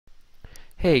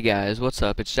Hey guys, what's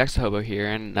up? It's Jax the Hobo here,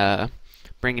 and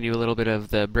bringing you a little bit of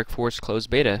the Brick Force closed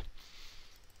beta.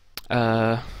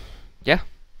 Uh, yeah.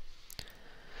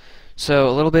 So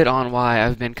a little bit on why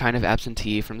I've been kind of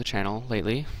absentee from the channel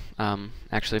lately.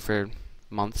 Actually for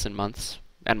months and months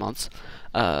and months.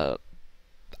 Uh,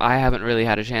 I haven't really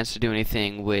had a chance to do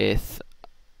anything with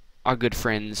our good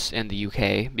friends in the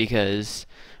UK because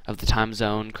of the time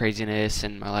zone craziness,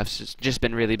 and my life's just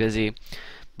been really busy.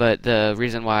 But the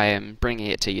reason why I'm bringing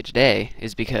it to you today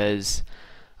is because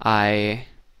I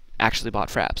actually bought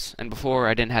Fraps. And before,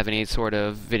 I didn't have any sort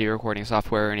of video recording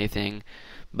software or anything,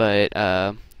 but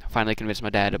finally convinced my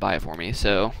dad to buy it for me.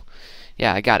 So,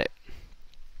 yeah, I got it.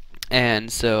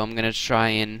 And so I'm going to try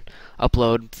and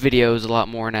upload videos a lot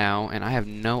more now, and I have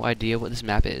no idea what this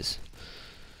map is.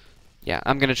 Yeah,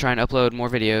 I'm going to try and upload more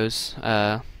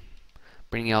videos,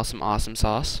 bring y'all some awesome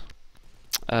sauce.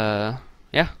 Yeah.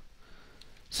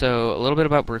 So, a little bit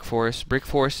about Brick Force. Brick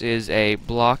Force is a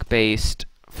block-based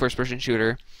first-person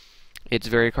shooter. It's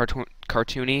very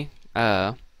cartoony.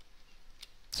 That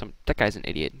guy's an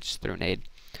idiot. Just threw an aid.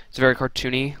 It's very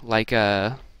cartoony, like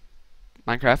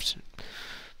Minecraft,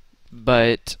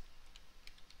 but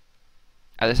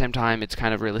at the same time, it's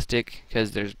kind of realistic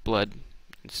because there's blood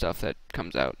and stuff that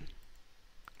comes out.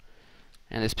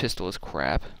 And this pistol is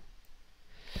crap.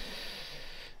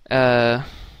 Yeah.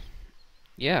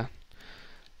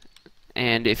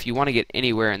 And if you want to get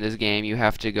anywhere in this game, you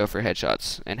have to go for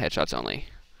headshots, and headshots only.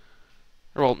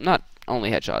 Well, not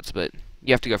only headshots, but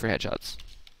you have to go for headshots.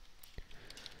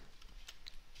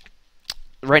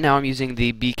 Right now I'm using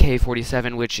the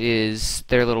BK-47, which is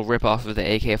their little rip-off of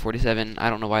the AK-47. I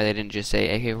don't know why they didn't just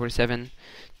say AK-47.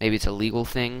 Maybe it's a legal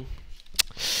thing.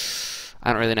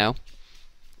 I don't really know.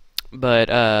 But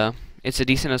it's a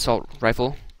decent assault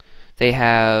rifle. They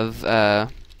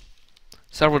have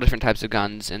several different types of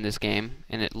guns in this game,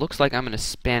 and it looks like I'm in a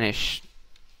Spanish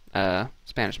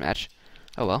match.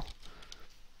 Oh well.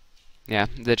 Yeah,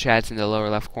 the chat's in the lower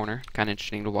left corner. Kind of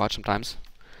interesting to watch sometimes.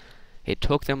 It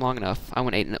took them long enough. I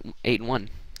went 8-1,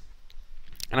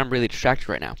 and I'm really distracted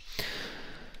right now.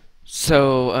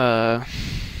 So,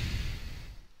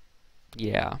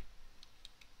 yeah.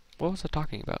 What was I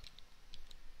talking about?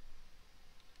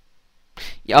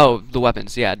 Oh, the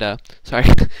weapons. Yeah, duh. Sorry,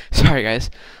 sorry guys.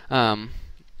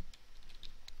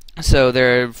 So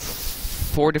there are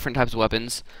 4 different types of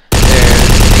weapons. There's the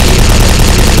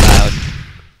really loud.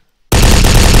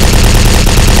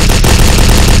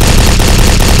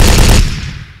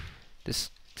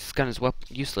 This gun is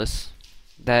useless.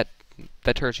 That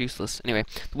turret's useless. Anyway,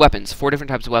 the weapons. 4 different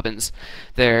types of weapons.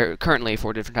 There are currently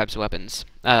 4 different types of weapons.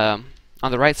 On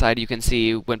the right side, you can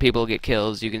see when people get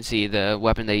kills, you can see the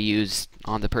weapon they use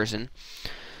on the person.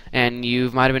 And you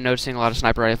might have been noticing a lot of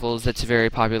sniper rifles. That's a very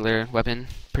popular weapon.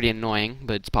 Pretty annoying,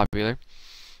 but it's popular.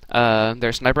 There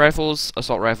are sniper rifles,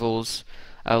 assault rifles,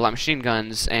 light machine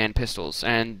guns, and pistols.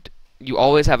 And you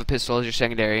always have a pistol as your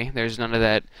secondary. There's none of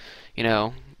that, you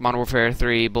know, Modern Warfare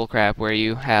 3 bullcrap where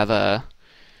you have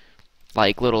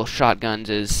like little shotguns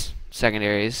as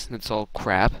secondaries. That's all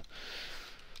crap.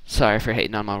 Sorry for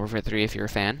hating on Modern Warfare 3 if you're a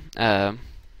fan. And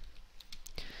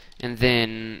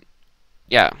then,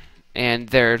 yeah. And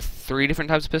there are 3 different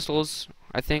types of pistols,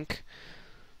 I think,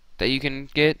 that you can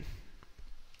get.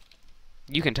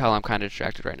 You can tell I'm kind of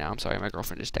distracted right now. I'm sorry, my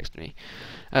girlfriend just texted me.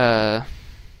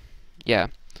 Yeah.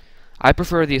 I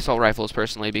prefer the assault rifles,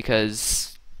 personally,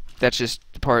 because that's just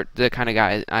the kind of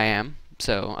guy I am.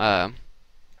 So, I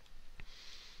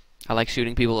like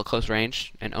shooting people at close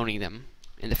range and owning them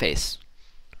in the face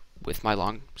with my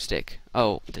long stick.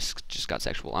 Oh, this just got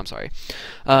sexual. I'm sorry.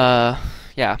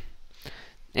 Yeah.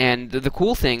 And the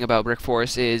cool thing about Brick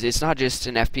Force is it's not just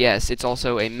an FPS, it's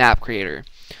also a map creator.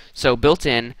 So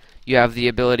built-in, you have the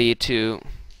ability to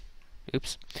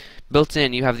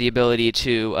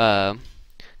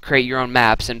create your own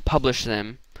maps and publish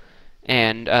them.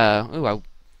 And ooh,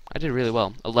 I did really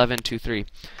well. 11, 2, 3.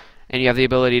 And you have the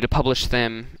ability to publish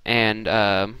them and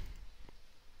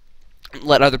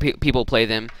let other people play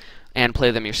them and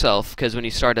play them yourself, because when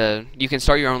you you can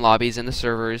start your own lobbies in the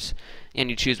servers, and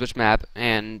you choose which map,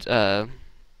 and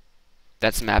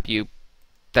that's the map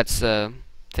that's the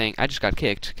thing. I just got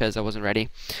kicked because I wasn't ready,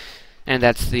 and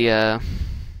that's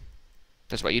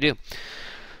what you do.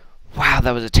 Wow,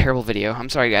 that was a terrible video. I'm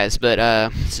sorry guys, but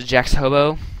this is Jax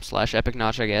Hobo / Epic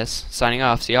Notch, I guess, signing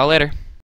off. See y'all later.